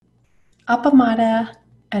Appamada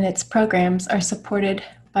and its programs are supported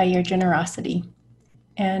by your generosity,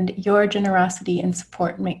 and your generosity and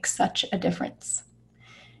support makes such a difference.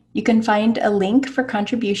 You can find a link for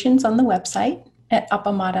contributions on the website at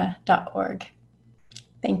appamada.org.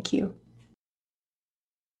 Thank you.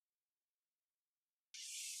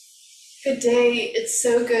 Good day. It's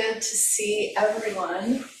so good to see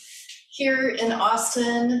everyone. Here in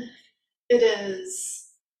Austin, it is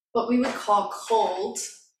what we would call cold,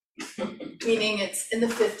 meaning it's in the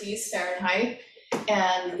 50s Fahrenheit,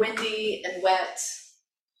 and windy and wet.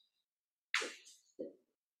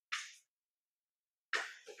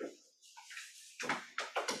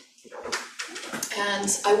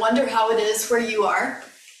 And I wonder how it is where you are.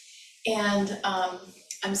 And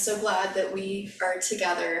I'm so glad that we are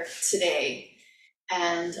together today.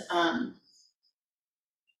 And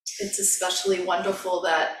it's especially wonderful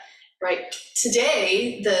that right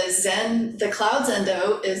today the cloud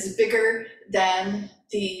Zendo is bigger than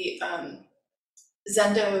the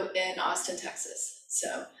Zendo in Austin, Texas.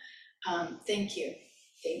 So thank you,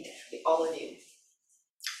 all of you.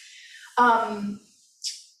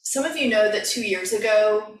 Some of you know that 2 years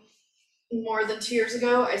ago, more than 2 years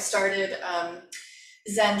ago, I started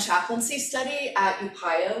Zen Chaplaincy study at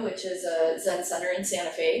Upaya, which is a Zen center in Santa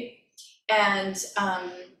Fe. And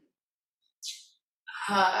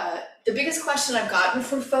the biggest question I've gotten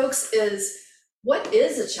from folks is, what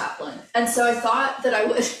is a chaplain? And so I thought that I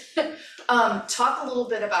would talk a little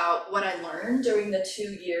bit about what I learned during the 2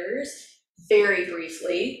 years, very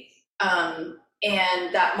briefly.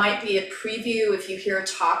 And that might be a preview. If you hear a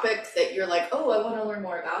topic that you're like, oh, I want to learn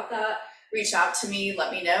more about that, reach out to me,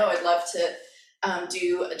 let me know. I'd love to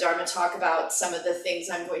do a Dharma talk about some of the things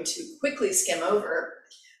I'm going to quickly skim over.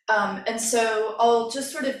 And so I'll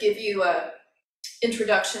just sort of give you a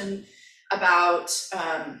introduction about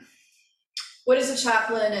what is a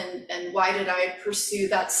chaplain and why did I pursue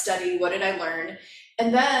that study, what did I learn?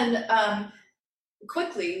 And then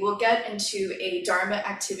quickly we'll get into a Dharma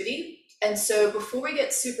activity. And so before we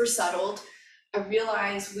get super settled, I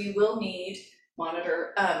realize we will need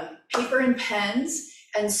paper and pens.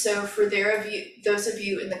 And so for those of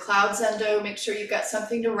you in the Cloud Zendo, make sure you've got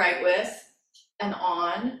something to write with and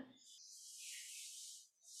on.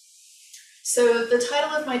 So the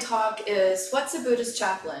title of my talk is What's a Buddhist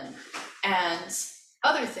Chaplain? And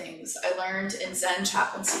Other Things I Learned in Zen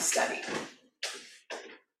Chaplaincy Study.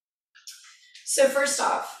 So first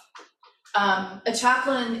off, a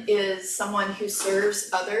chaplain is someone who serves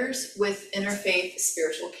others with interfaith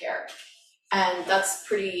spiritual care. And that's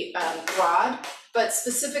pretty broad, but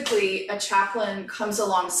specifically a chaplain comes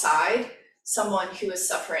alongside someone who is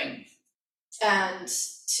suffering. And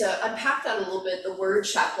to unpack that a little bit, the word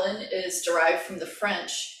chaplain is derived from the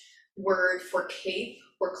French word for cape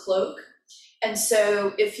or cloak. And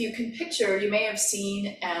so if you can picture, you may have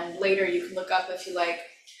seen, and later you can look up if you like,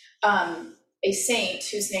 a saint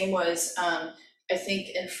whose name was, I think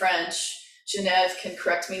in French, Genève can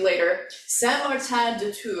correct me later, Saint Martin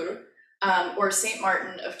de Tours, or Saint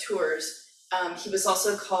Martin of Tours. He was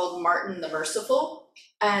also called Martin the Merciful.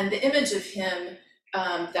 And the image of him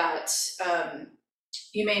that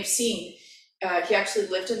you may have seen, he actually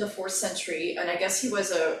lived in the 4th century, and I guess he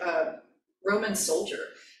was a Roman soldier.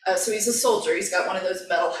 So he's a soldier, he's got one of those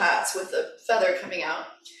metal hats with a feather coming out,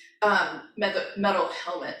 metal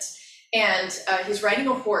helmet. And he's riding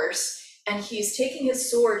a horse, and he's taking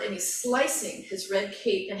his sword and he's slicing his red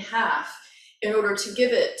cape in half in order to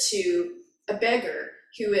give it to a beggar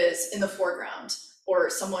who is in the foreground, or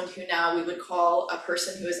someone who now we would call a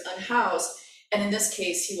person who is unhoused. And in this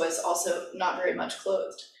case, he was also not very much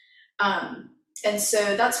clothed. And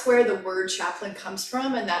so that's where the word chaplain comes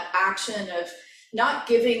from, and that action of not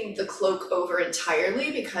giving the cloak over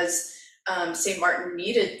entirely, because St. Martin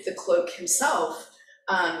needed the cloak himself,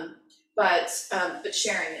 but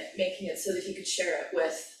sharing it, making it so that he could share it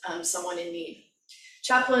with someone in need.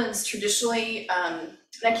 Chaplains traditionally, and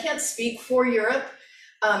I can't speak for Europe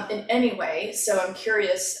in any way, so I'm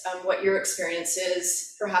curious what your experience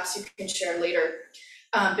is. Perhaps you can share later.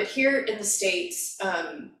 But here in the States,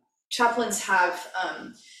 chaplains have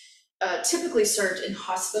typically served in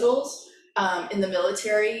hospitals, in the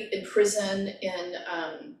military, in prison, in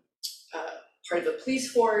part of a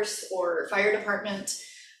police force or fire department,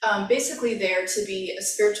 basically there to be a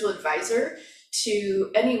spiritual advisor to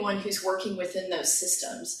anyone who's working within those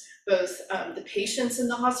systems, both the patients in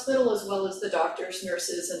the hospital as well as the doctors,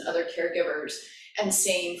 nurses, and other caregivers, and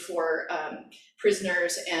same for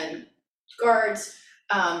prisoners and guards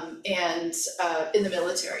and in the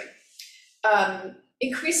military.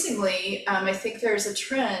 Increasingly, I think there's a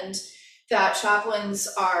trend that chaplains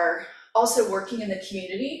are also working in the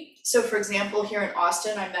community. So for example, here in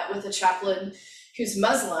Austin, I met with a chaplain who's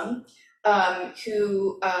Muslim,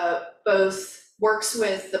 who both works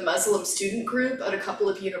with the Muslim student group at a couple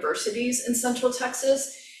of universities in Central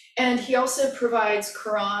Texas. And he also provides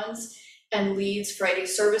Qurans and leads Friday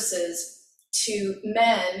services to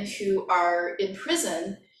men who are in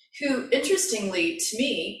prison, who, interestingly to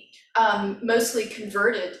me, mostly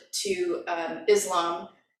converted to Islam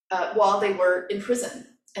while they were in prison.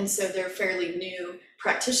 And so they're fairly new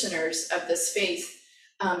practitioners of this faith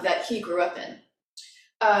that he grew up in.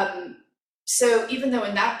 So even though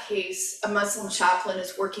in that case, a Muslim chaplain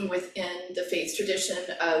is working within the faith tradition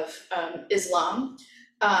of Islam,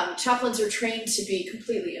 chaplains are trained to be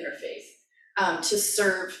completely interfaith, to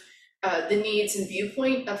serve the needs and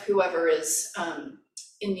viewpoint of whoever is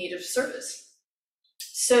in need of service.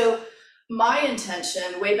 So my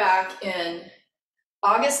intention way back in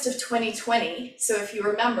August of 2020, so if you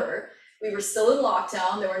remember, we were still in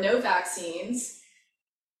lockdown, there were no vaccines.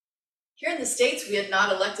 Here in the States, we had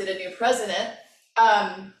not elected a new president,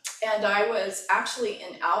 and I was actually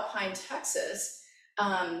in Alpine, Texas,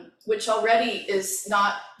 which already is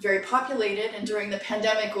not very populated, and during the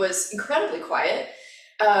pandemic was incredibly quiet,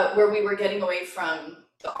 where we were getting away from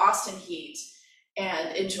the Austin heat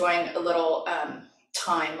and enjoying a little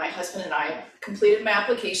time. My husband and I completed my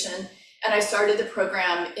application, and I started the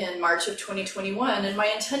program in March of 2021, and my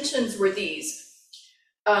intentions were these.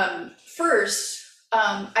 First,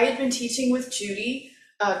 I had been teaching with Judy,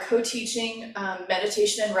 co-teaching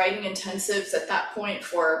meditation and writing intensives at that point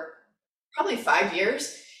for probably 5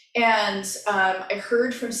 years. And I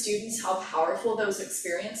heard from students how powerful those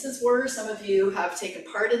experiences were. Some of you have taken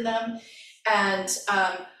part in them. And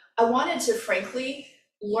I wanted to frankly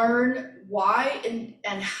learn why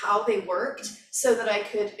and how they worked so that I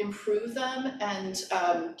could improve them and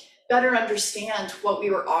better understand what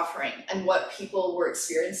we were offering and what people were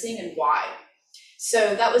experiencing and why.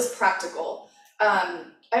 So that was practical.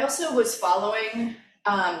 I also was following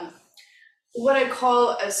what I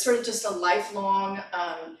call a sort of just a lifelong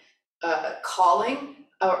calling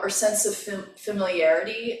or sense of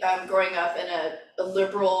familiarity, growing up in a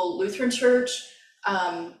liberal Lutheran church,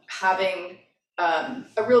 having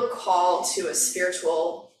a real call to a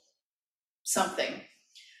spiritual something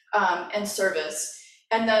and service.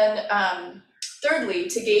 And then thirdly,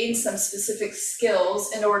 to gain some specific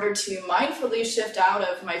skills in order to mindfully shift out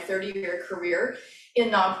of my 30-year career in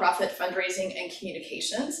nonprofit fundraising and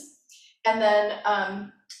communications. And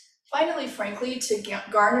then finally, frankly, to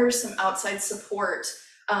garner some outside support,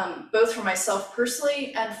 both for myself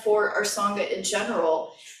personally and for our Sangha in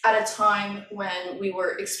general, at a time when we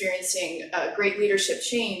were experiencing great leadership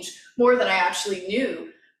change, more than I actually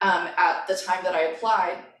knew at the time that I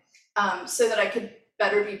applied, so that I could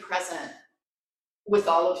better be present with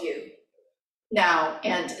all of you now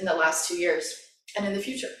and in the last 2 years and in the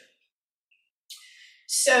future.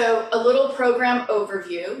 So a little program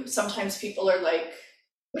overview. Sometimes people are like,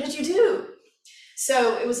 what did you do?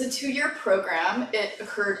 So it was a 2-year program. It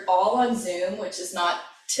occurred all on Zoom, which is not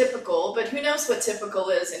typical, but who knows what typical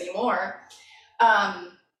is anymore.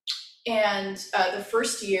 And the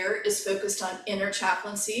first year is focused on inner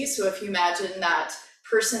chaplaincy. So if you imagine that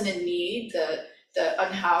person in need, the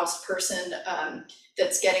unhoused person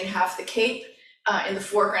that's getting half the cape in the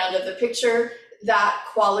foreground of the picture, that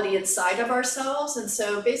quality inside of ourselves. And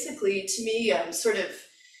so basically, to me, sort of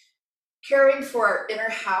caring for our inner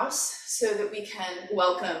house so that we can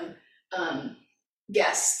welcome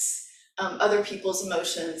guests, other people's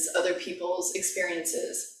emotions, other people's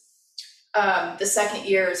experiences. The second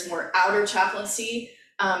year is more outer chaplaincy.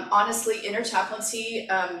 Honestly, inner chaplaincy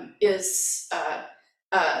is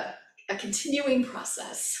a continuing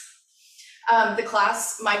process. The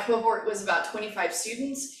class, my cohort was about 25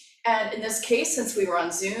 students. And in this case, since we were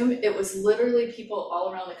on Zoom, it was literally people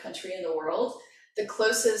all around the country and the world. The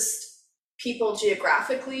closest people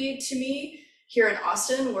geographically to me here in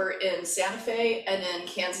Austin were in Santa Fe and in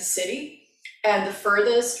Kansas City. And the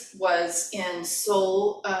furthest was in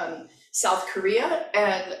Seoul, South Korea,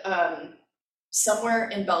 and somewhere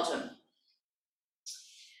in Belgium.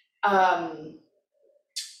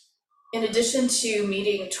 In addition to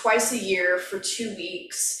meeting twice a year for 2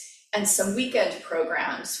 weeks and some weekend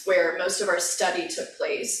programs where most of our study took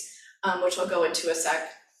place, which I'll go into a sec,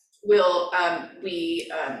 we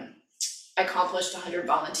accomplished 100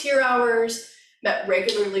 volunteer hours, met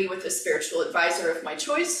regularly with a spiritual advisor of my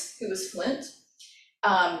choice, who was Flint,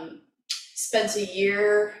 spent a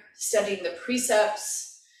year studying the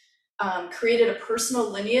precepts, created a personal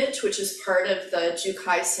lineage, which is part of the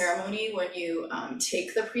Jukai ceremony when you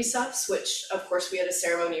take the precepts, which of course we had a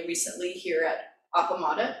ceremony recently here at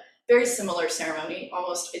Appamada very similar ceremony,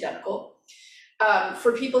 almost identical.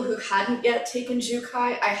 For people who hadn't yet taken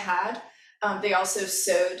Jukai, I had. They also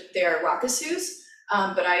sewed their rakusus,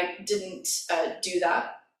 but I didn't do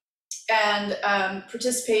that. And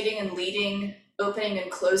participating and leading opening and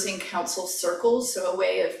closing council circles, so a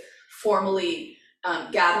way of formally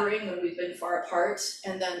gathering when we've been far apart,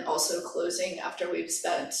 and then also closing after we've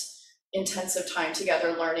spent intensive time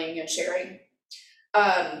together learning and sharing.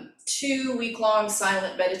 2 week-long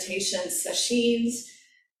silent meditation sessions,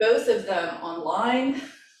 both of them online.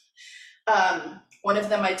 One of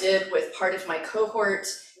them I did with part of my cohort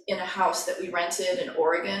in a house that we rented in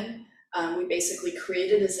Oregon. We basically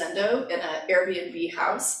created a Zendo in an Airbnb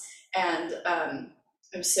house, and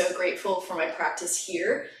I'm so grateful for my practice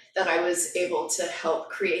here that I was able to help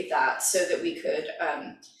create that so that we could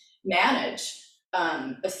manage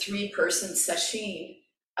a 3-person session,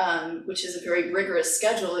 which is a very rigorous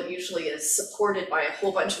schedule. It usually is supported by a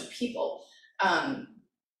whole bunch of people.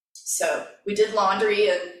 So we did laundry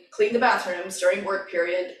and cleaned the bathrooms during work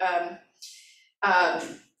period.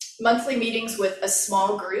 Monthly meetings with a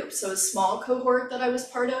small group, so a small cohort that I was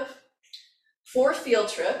part of. 4 field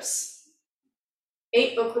trips,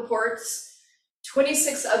 8 book reports,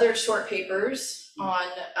 26 other short papers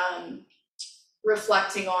on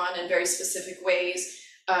reflecting on in very specific ways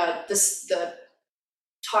the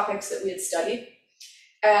topics that we had studied,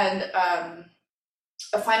 and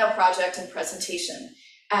a final project and presentation.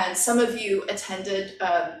 And some of you attended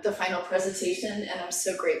the final presentation, and I'm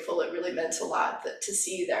so grateful. It really meant a lot to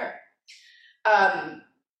see you there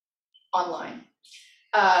online.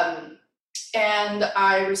 And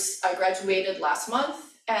I graduated last month,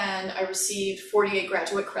 and I received 48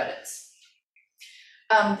 graduate credits.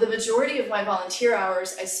 The majority of my volunteer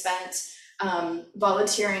hours I spent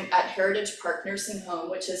volunteering at Heritage Park Nursing Home,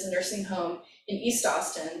 which is a nursing home in East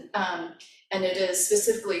Austin. And it is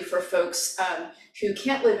specifically for folks who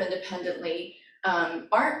can't live independently,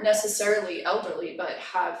 aren't necessarily elderly, but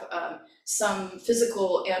have some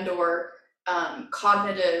physical and or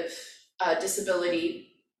cognitive disability,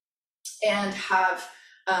 and have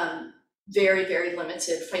very, very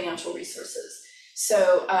limited financial resources.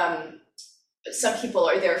 So some people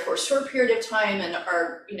are there for a short period of time and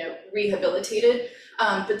are, rehabilitated,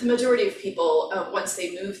 but the majority of people, once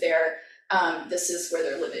they move there, this is where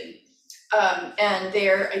they're living. And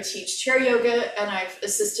there I teach chair yoga, and I've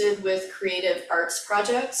assisted with creative arts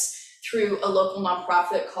projects through a local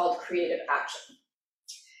nonprofit called Creative Action.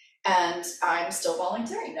 And I'm still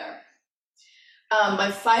volunteering there.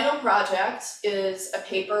 My final project is a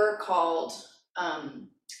paper called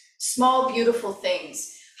Small Beautiful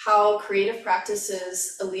Things: How Creative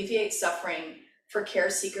Practices Alleviate Suffering for Care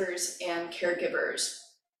Seekers and Caregivers.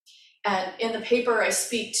 And in the paper, I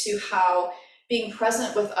speak to how being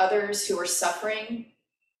present with others who are suffering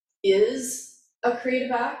is a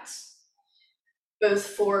creative act, both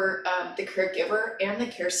for the caregiver and the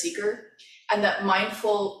care seeker, and that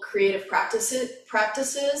mindful creative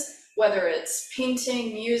practices, whether it's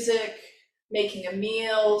painting, music, making a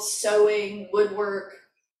meal, sewing, woodwork,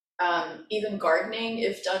 even gardening,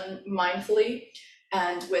 if done mindfully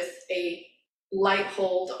and with a light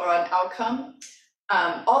hold on outcome,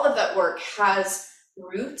 all of that work has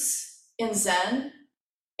roots in Zen,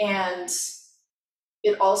 and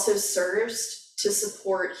it also serves to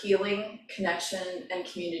support healing, connection, and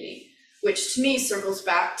community, which to me circles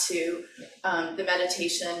back to the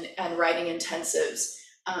meditation and writing intensives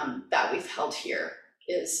that we've held here.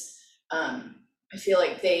 I feel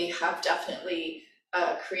like they have definitely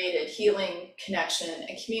created healing, connection,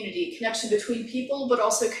 and community, connection between people, but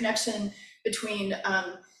also connection between,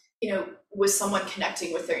 with someone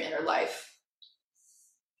connecting with their inner life.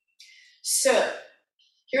 So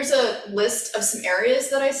here's a list of some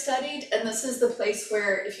areas that I studied, and this is the place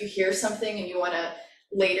where if you hear something and you want to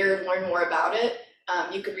later learn more about it,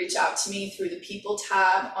 you could reach out to me through the People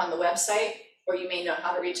tab on the website, or you may know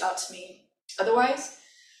how to reach out to me otherwise.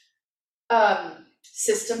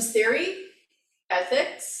 Systems theory,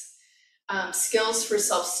 ethics, skills for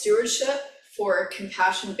self-stewardship, for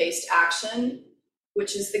compassion-based action,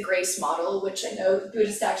 which is the GRACE model, which I know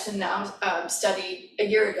Buddhist Action now studied a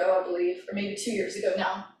year ago, I believe, or maybe 2 years ago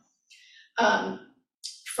now,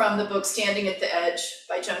 from the book Standing at the Edge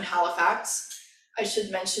by Joan Halifax. I should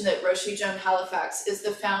mention that Roshi Joan Halifax is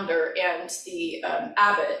the founder and the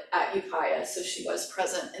abbot at Upaya, so she was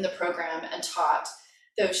present in the program and taught,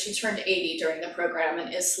 though she turned 80 during the program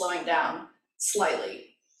and is slowing down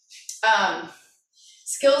slightly.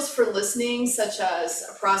 Skills for listening, such as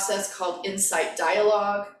a process called insight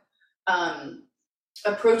dialogue,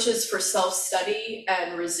 approaches for self-study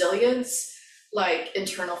and resilience, like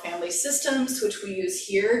internal family systems, which we use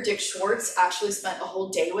here. Dick Schwartz actually spent a whole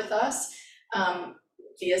day with us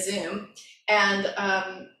via Zoom, and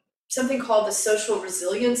something called the social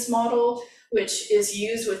resilience model, which is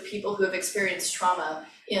used with people who have experienced trauma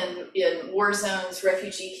in war zones,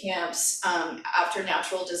 refugee camps, after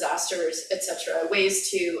natural disasters, etc. Ways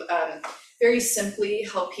to very simply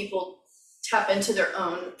help people tap into their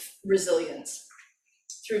own resilience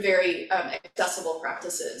through very accessible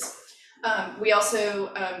practices. We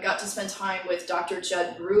also got to spend time with Dr.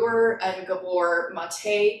 Judd Brewer and Gabor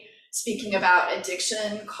Mate, speaking about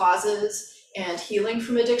addiction causes and healing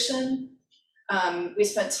from addiction. We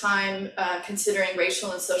spent time considering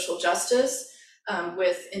racial and social justice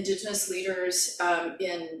with indigenous leaders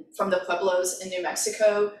from the Pueblos in New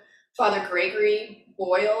Mexico. Father Gregory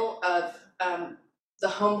Boyle of the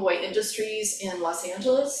Homeboy Industries in Los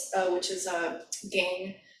Angeles, which is a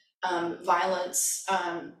gang violence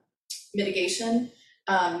mitigation.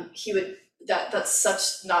 That's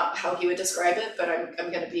such not how he would describe it, but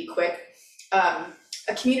I'm going to be quick.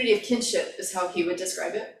 A community of kinship is how he would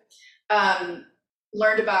describe it.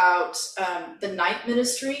 Learned about the night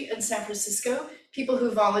ministry in San Francisco, people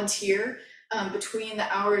who volunteer between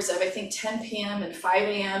the hours of, I think, 10 p.m. and 5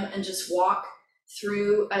 a.m. and just walk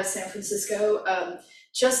through San Francisco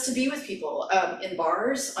just to be with people in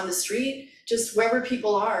bars, on the street, just wherever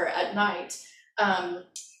people are at night.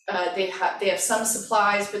 They have some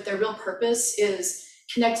supplies, but their real purpose is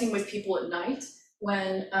connecting with people at night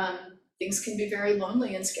when things can be very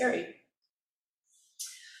lonely and scary.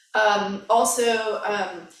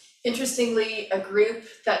 Interestingly, a group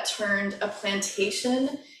that turned a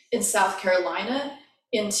plantation in South Carolina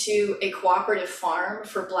into a cooperative farm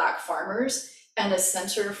for Black farmers and a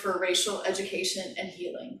center for racial education and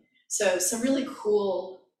healing. So some really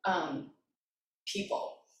cool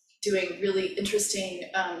people doing really interesting,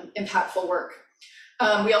 impactful work.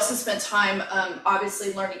 We also spent time,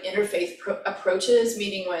 obviously, learning interfaith approaches,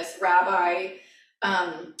 meeting with rabbi,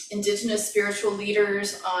 indigenous spiritual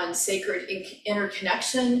leaders on sacred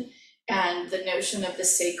interconnection and the notion of the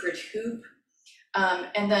sacred hoop.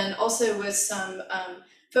 And then also with some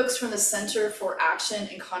folks from the Center for Action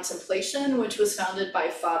and Contemplation, which was founded by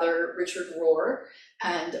Father Richard Rohr.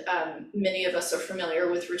 And many of us are familiar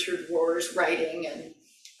with Richard Rohr's writing and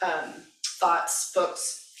thoughts,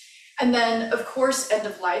 books. And then, of course,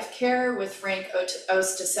 end-of-life care with Frank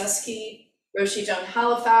Ostaseski, Roshi Joan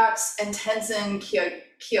Halifax, and Tenzin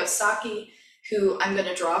Kiyosaki, who I'm going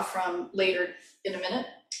to draw from later in a minute.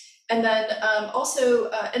 And then also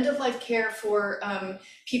end-of-life care for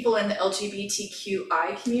people in the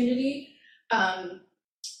LGBTQI community. And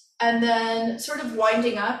then sort of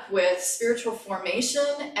winding up with spiritual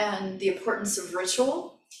formation and the importance of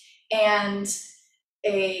ritual, and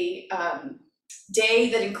a day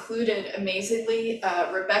that included, amazingly,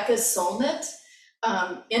 Rebecca Solnit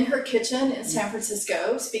in her kitchen in San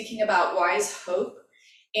Francisco, speaking about wise hope,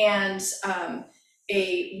 and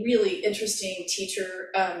a really interesting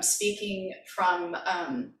teacher speaking from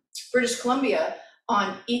British Columbia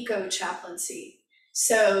on eco-chaplaincy.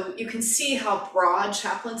 So you can see how broad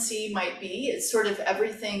chaplaincy might be. It's sort of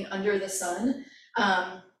everything under the sun.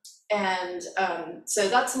 So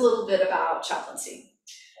that's a little bit about chaplaincy.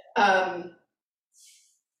 I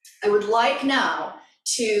would like now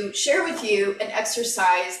to share with you an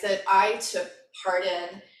exercise that I took part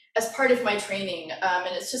in as part of my training.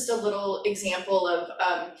 And it's just a little example of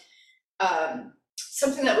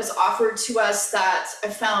something that was offered to us that I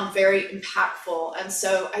found very impactful. And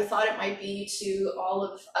so I thought it might be to all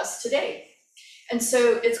of us today. And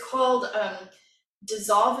so it's called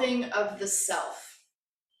dissolving of the self.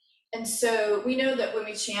 And so we know that when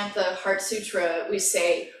we chant the Heart Sutra, we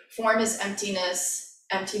say, form is emptiness,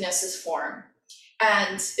 emptiness is form.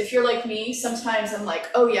 And if you're like me, sometimes I'm like,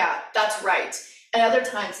 oh yeah, that's right. And other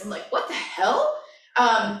times I'm like, what the hell?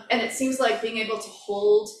 And it seems like being able to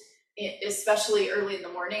hold, especially early in the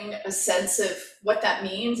morning, a sense of what that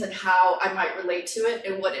means and how I might relate to it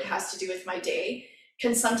and what it has to do with my day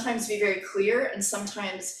can sometimes be very clear and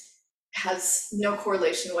sometimes has no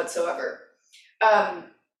correlation whatsoever.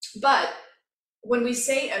 But when we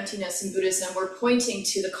say emptiness in Buddhism, we're pointing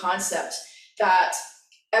to the concept that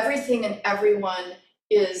everything and everyone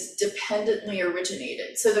is dependently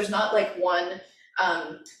originated. So there's not like one,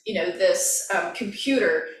 this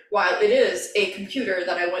computer, while it is a computer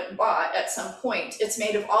that I went and bought at some point, it's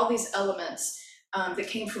made of all these elements that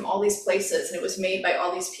came from all these places, and it was made by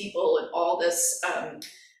all these people and all this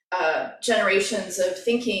generations of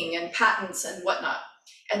thinking and patents and whatnot.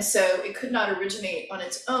 And so it could not originate on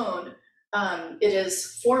its own It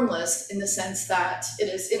is formless in the sense that it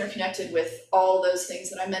is interconnected with all those things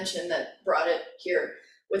that I mentioned that brought it here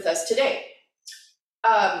with us today.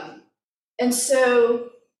 And so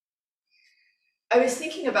I was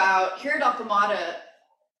thinking about here at Appamada,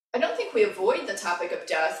 I don't think we avoid the topic of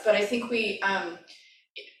death, but I think we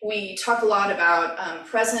talk a lot about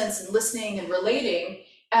presence and listening and relating,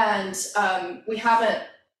 and we haven't,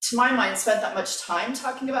 to my mind, spent that much time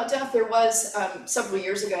talking about death. There was several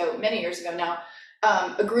years ago, many years ago now,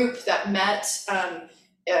 a group that met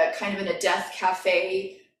kind of in a death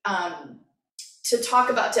cafe to talk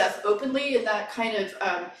about death openly, and that kind of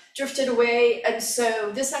drifted away. And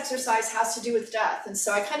so this exercise has to do with death. And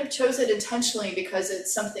so I kind of chose it intentionally because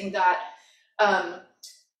it's something that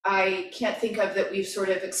I can't think of that we've sort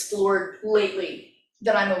of explored lately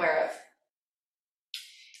that I'm aware of.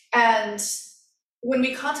 And when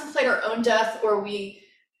we contemplate our own death, or we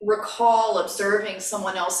recall observing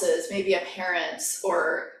someone else's, maybe a parent's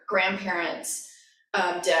or grandparent's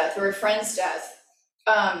death, or a friend's death,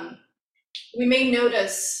 we may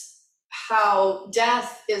notice how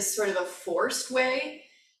death is sort of a forced way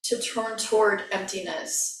to turn toward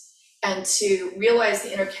emptiness and to realize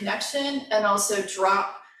the interconnection, and also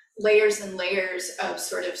drop layers and layers of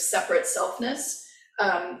sort of separate selfness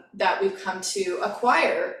that we've come to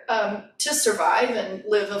acquire to survive and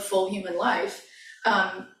live a full human life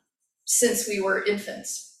since we were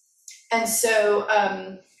infants. And so,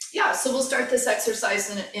 so we'll start this exercise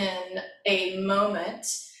in a moment.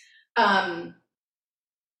 The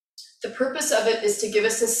purpose of it is to give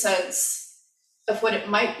us a sense of what it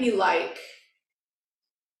might be like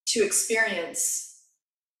to experience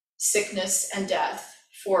sickness and death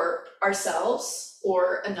for ourselves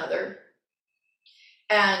or another.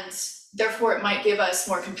 And therefore, it might give us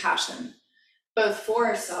more compassion, both for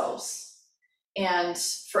ourselves and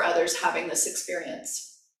for others having this experience.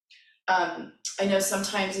 I know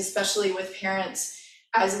sometimes, especially with parents,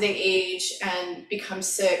 as they age and become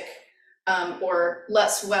sick or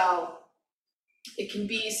less well, it can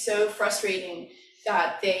be so frustrating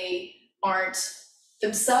that they aren't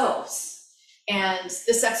themselves. And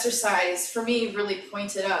this exercise, for me, really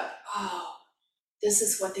pointed up, oh, this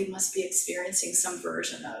is what they must be experiencing some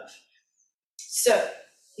version of. So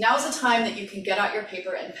now is the time that you can get out your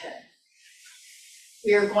paper and pen.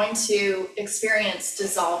 We are going to experience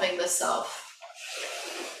dissolving the self.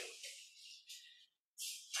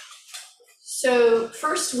 So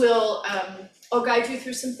first I'll guide you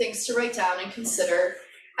through some things to write down and consider,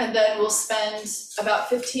 and then we'll spend about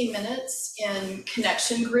 15 minutes in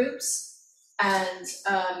connection groups. And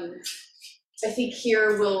I think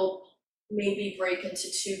here we'll maybe break into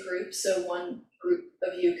two groups, so one group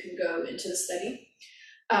of you can go into the study.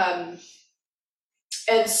 And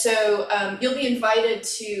so you'll be invited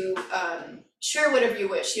to share whatever you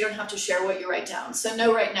wish. You don't have to share what you write down. So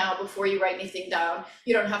know right now, before you write anything down,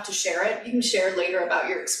 you don't have to share it. You can share later about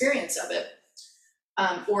your experience of it,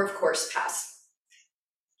 or of course, pass.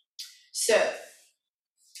 So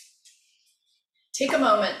take a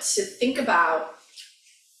moment to think about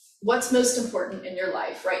what's most important in your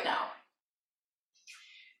life right now.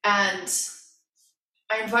 And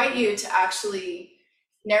I invite you to actually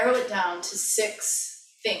narrow it down to 6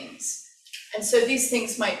 things. And so these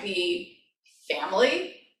things might be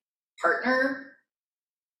family, partner,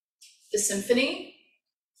 the symphony,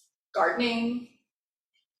 gardening,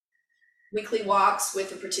 weekly walks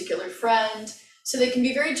with a particular friend. So they can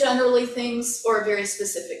be very generally things or very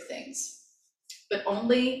specific things, but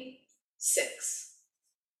only 6.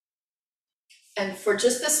 And for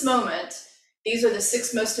just this moment, these are the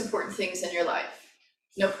 6 most important things in your life.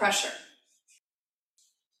 No pressure.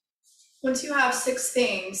 Once you have 6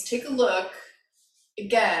 things, take a look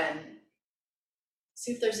again.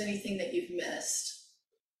 See if there's anything that you've missed.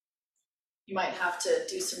 You might have to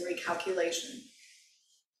do some recalculation.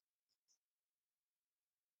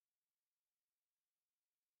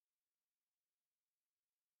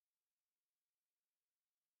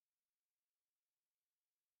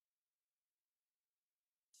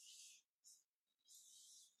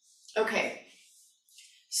 Okay,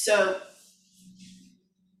 so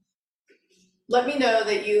let me know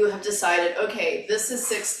that you have decided, okay, this is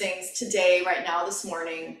 6 things today, right now, this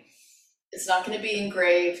morning. It's not going to be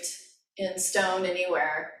engraved in stone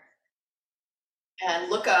anywhere. And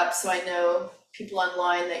look up so I know, people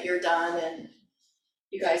online, that you're done and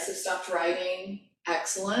you guys have stopped writing.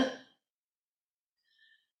 Excellent.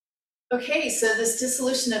 Okay, so this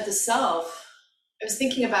dissolution of the self, I was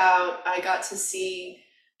thinking about, I got to see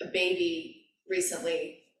a baby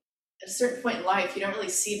recently. At a certain point in life, you don't really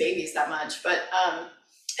see babies that much, but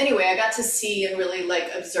anyway, I got to see and really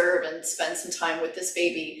observe and spend some time with this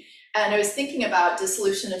baby. And I was thinking about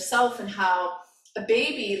dissolution of self and how a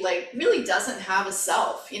baby like really doesn't have a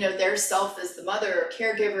self. You know, their self is the mother or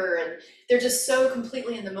caregiver, and they're just so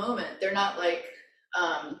completely in the moment. They're not like,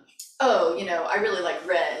 oh, you know, I really like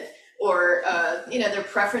red, or you know, their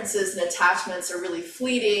preferences and attachments are really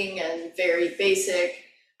fleeting and very basic.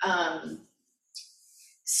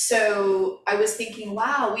 So I was thinking,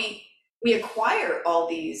 wow, we acquire all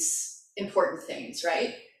these important things,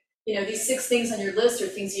 right? You know, these 6 things on your list are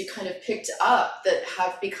things you kind of picked up that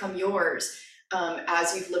have become yours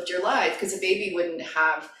as you've lived your life. Because a baby wouldn't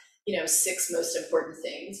have, you know, 6 most important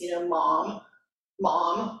things. You know,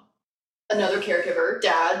 mom, another caregiver,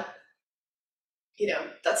 dad. You know,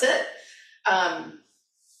 that's it.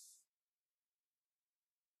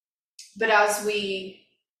 But as we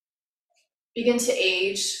begin to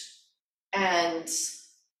age and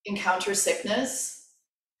encounter sickness,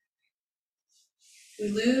 we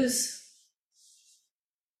lose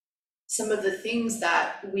some of the things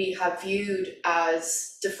that we have viewed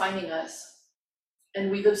as defining us. And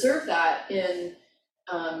we've observed that in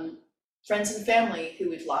friends and family who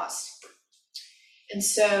we've lost. And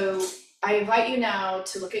so I invite you now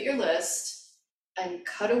to look at your list and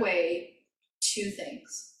cut away 2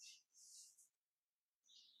 things.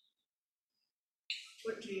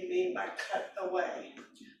 What do you mean by cut away?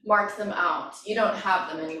 Mark them out. You don't have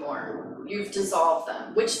them anymore. You've dissolved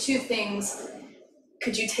them. Which 2 things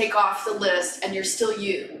could you take off the list and you're still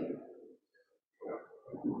you?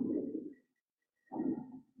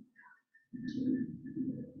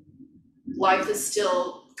 Life is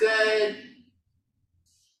still good,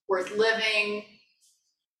 worth living.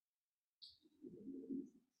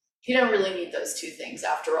 You don't really need those 2 things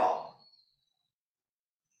after all.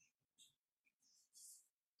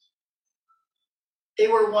 They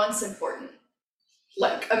were once important,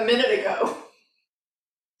 like a minute ago.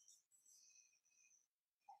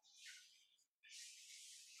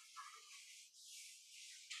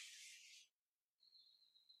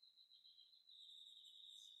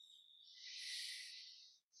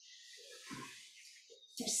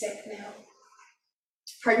 You're sick now.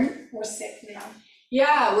 Pardon? We're sick now.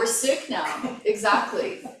 Yeah, we're sick now.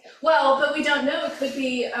 Exactly. Well, but we don't know. It could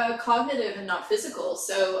be cognitive and not physical.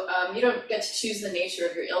 So you don't get to choose the nature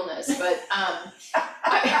of your illness. But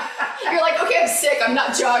you're like, okay, I'm sick. I'm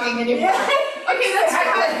not jogging anymore. Okay, that's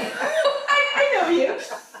fine. I know you.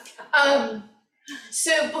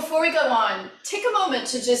 So before we go on, take a moment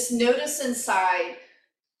to just notice inside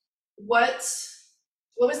what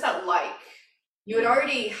was that like? You had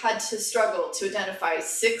already had to struggle to identify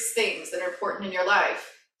 6 things that are important in your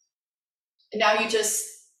life. And now you just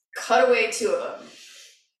cut away 2 of them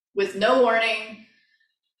with no warning,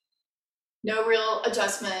 no real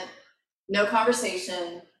adjustment, no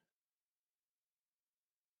conversation.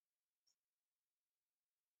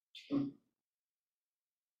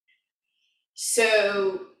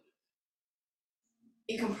 So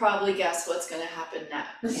you can probably guess what's going to happen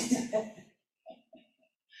next.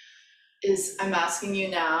 Is I'm asking you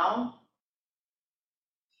now,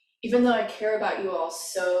 even though I care about you all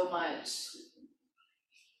so much,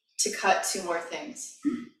 to cut 2 more things.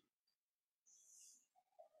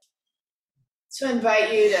 So I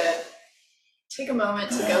invite you to take a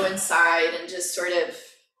moment to go inside and just sort of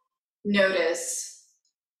notice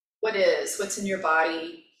what's in your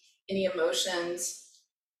body, any emotions.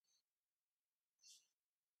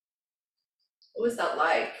 What was that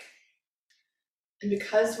like? And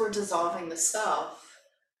because we're dissolving the self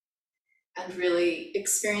and really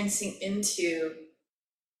experiencing into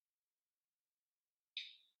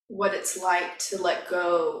what it's like to let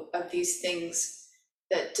go of these things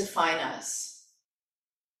that define us,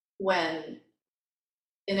 when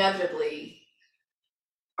inevitably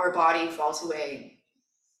our body falls away,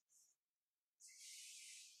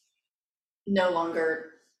 no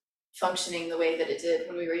longer functioning the way that it did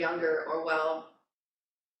when we were younger or well,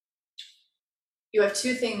 you have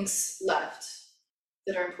 2 things left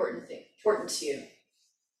that are important to you.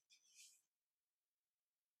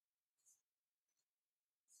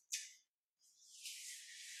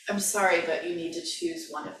 I'm sorry, but you need to choose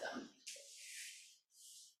one of them.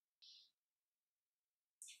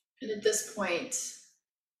 And at this point,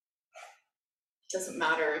 it doesn't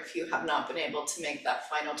matter if you have not been able to make that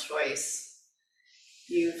final choice.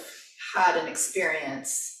 You've had an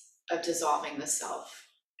experience of dissolving the self.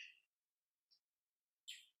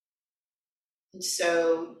 And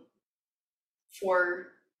so for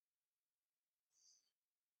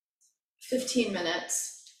 15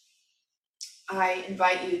 minutes, I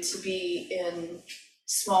invite you to be in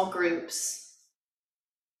small groups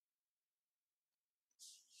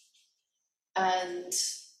and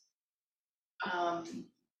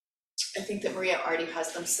I think that Maria already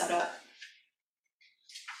has them set up.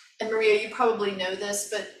 And Maria, you probably know this,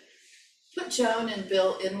 but put Joan and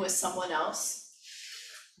Bill in with someone else.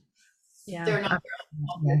 Yeah. They're not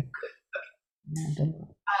Yeah.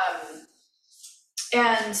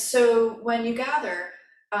 And so when you gather,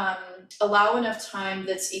 allow enough time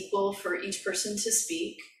that's equal for each person to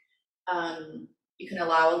speak. You can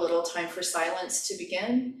allow a little time for silence to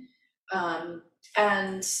begin,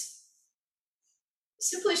 and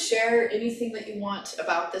simply share anything that you want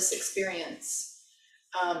about this experience,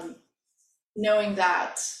 knowing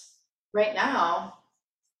that right now,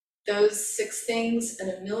 those 6 things and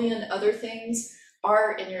a million other things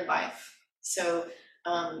are in your life. So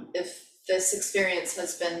if this experience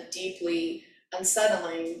has been deeply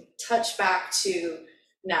unsettling, touch back to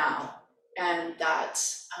now, and that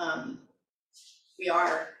we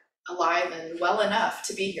are alive and well enough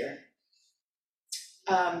to be here.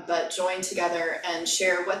 But join together and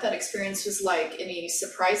share what that experience was like, any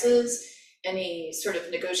surprises, any sort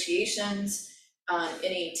of negotiations,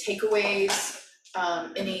 any takeaways,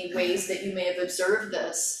 any ways that you may have observed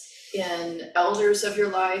this in elders of your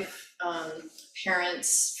life,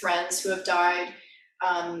 parents, friends who have died,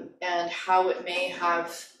 and how it may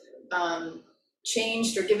have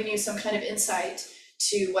changed or given you some kind of insight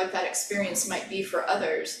to what that experience might be for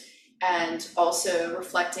others, and also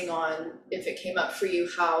reflecting on, if it came up for you,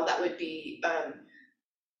 how that would be,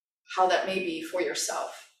 how that may be for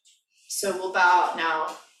yourself. So we'll bow out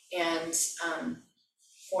now and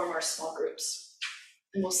form our small groups.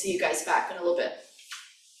 And we'll see you guys back in a little bit.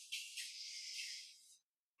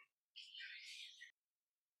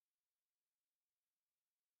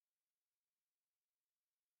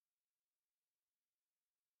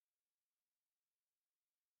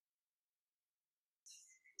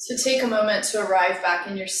 So take a moment to arrive back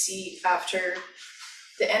in your seat after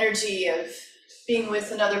the energy of being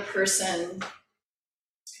with another person,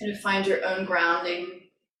 kind of find your own grounding.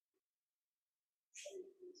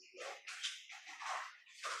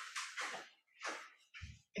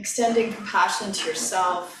 Extending compassion to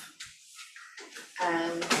yourself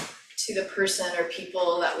and to the person or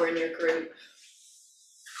people that were in your group.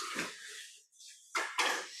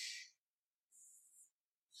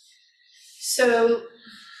 So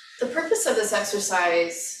the purpose of this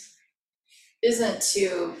exercise isn't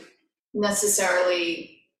to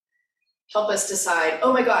necessarily help us decide,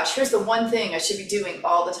 oh my gosh, here's the one thing I should be doing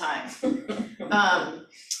all the time.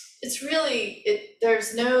 It's really,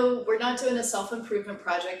 we're not doing a self-improvement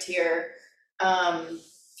project here.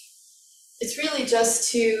 It's really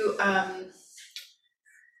just to,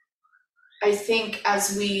 I think,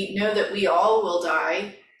 as we know that we all will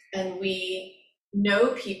die, and we know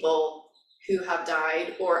people who have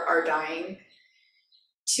died or are dying,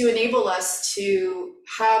 to enable us to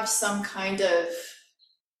have some kind of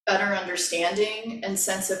better understanding and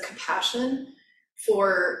sense of compassion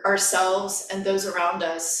for ourselves and those around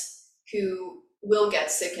us who will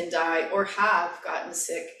get sick and die or have gotten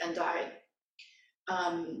sick and died.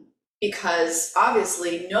 Because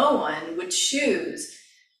obviously no one would choose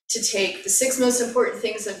to take the 6 most important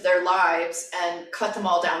things of their lives and cut them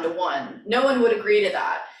all down to one. No one would agree to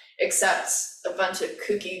that, except a bunch of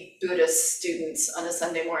kooky Buddhist students on a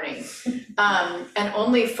Sunday morning. And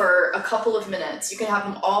only for a couple of minutes. You can have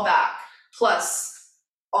them all back, plus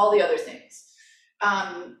all the other things.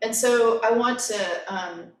 And so I want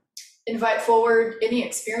to invite forward any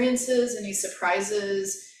experiences, any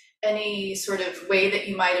surprises, any sort of way that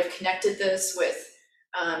you might have connected this with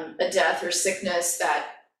a death or sickness that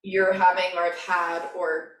you're having or have had,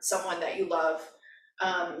 or someone that you love.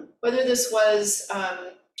 Whether this was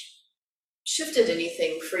shifted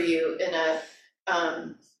anything for you in a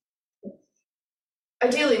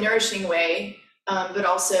ideally nourishing way, but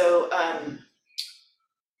also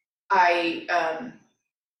I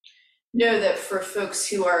know that for folks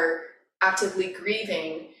who are actively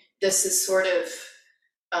grieving, this is sort of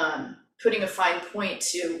putting a fine point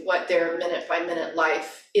to what their minute-by-minute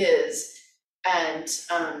life is, and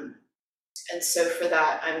so for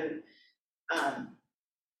that,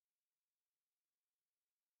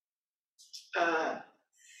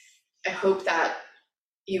 I hope that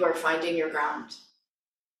you are finding your ground,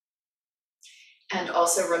 and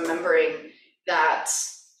also remembering that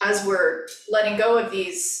as we're letting go of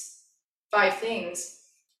these 5 things,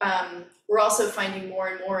 we're also finding more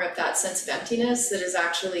and more of that sense of emptiness that is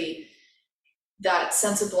actually that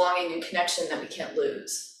sense of belonging and connection that we can't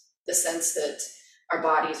lose. The sense that our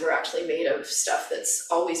bodies are actually made of stuff that's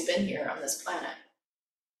always been here on this planet.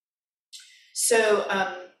 So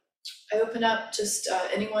I open up just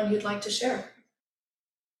anyone who'd like to share.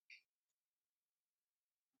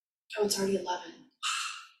 Oh, it's already 11.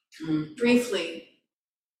 briefly.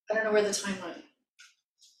 I don't know where the time went.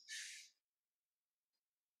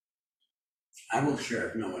 I will share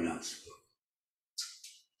if no one else will.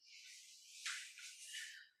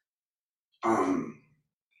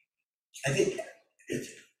 I think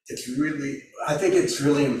it's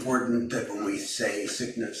really important that when we say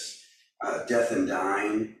sickness, death and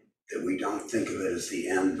dying, that we don't think of it as the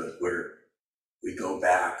end, but we go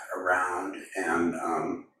back around. And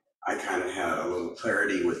I kind of had a little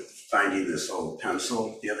clarity with finding this old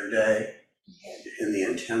pencil the other day in the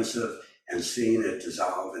intensive and seeing it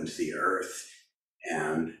dissolve into the earth,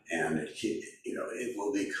 and it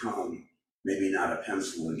will become maybe not a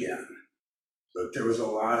pencil again. But there was a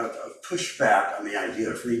lot of pushback on the idea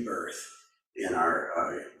of rebirth in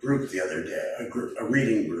our group the other day, a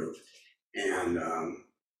reading group. And,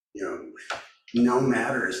 no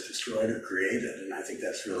matter is destroyed or created. And I think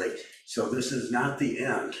that's really, so this is not the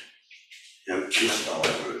end. And that's all I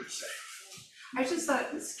wanted to say. I just thought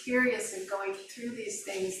it was curious in going through these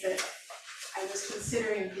things that I was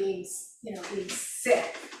considering being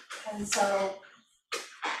sick. And so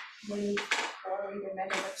when you or even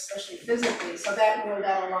mental, especially physically, so that ruled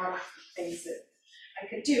out a lot of things that I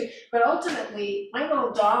could do. But ultimately, my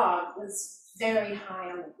little dog was very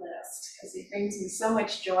high on the list because he brings me so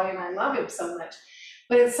much joy and I love him so much.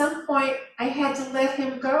 But at some point, I had to let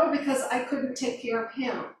him go because I couldn't take care of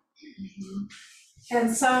him. Mm-hmm.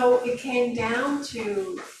 And so it came down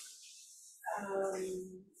to,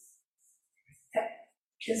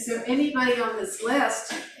 is there anybody on this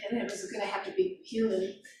list, and it was going to have to be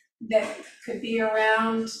human, that could be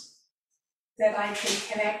around that I can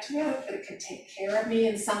connect with, that could take care of me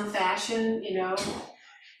in some fashion,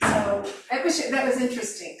 So that was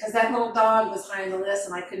interesting, because that little dog was high on the list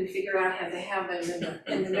and I couldn't figure out how to have him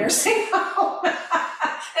in the nursing home.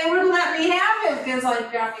 They wouldn't let me have him because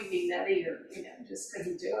I'd probably be nutty or, just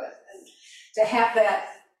couldn't do it. And to have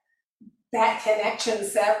that connection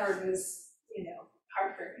severed was,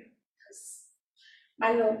 heartbreaking, because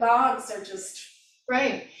my little dogs are just.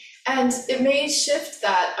 Right, and it may shift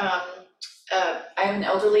that. I have an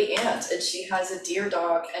elderly aunt and she has a deer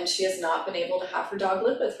dog and she has not been able to have her dog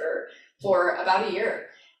live with her for about a year.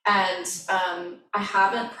 And I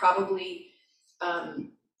haven't probably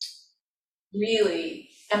really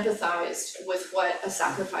empathized with what a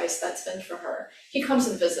sacrifice that's been for her. He comes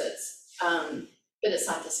and visits, but it's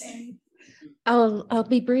not the same. I'll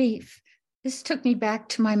be brief. This took me back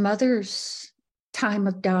to my mother's time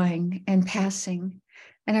of dying and passing.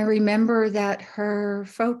 And I remember that her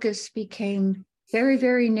focus became very,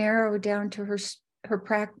 very narrow down to her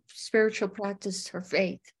spiritual practice, her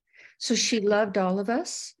faith. So she loved all of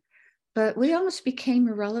us, but we almost became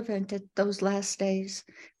irrelevant at those last days.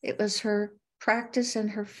 It was her practice and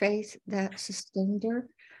her faith that sustained her.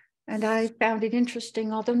 And I found it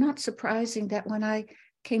interesting, although not surprising, that when I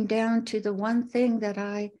came down to the one thing that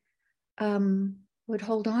I would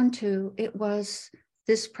hold on to, it was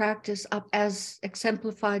this practice up as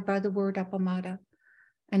exemplified by the word Appamada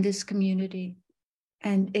and this community.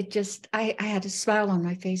 And it just, I had a smile on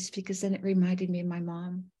my face because then it reminded me of my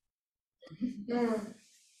mom. Mm.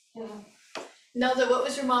 Yeah. Nelda, what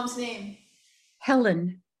was your mom's name?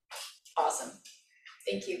 Helen. Awesome.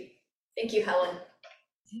 Thank you. Thank you, Helen.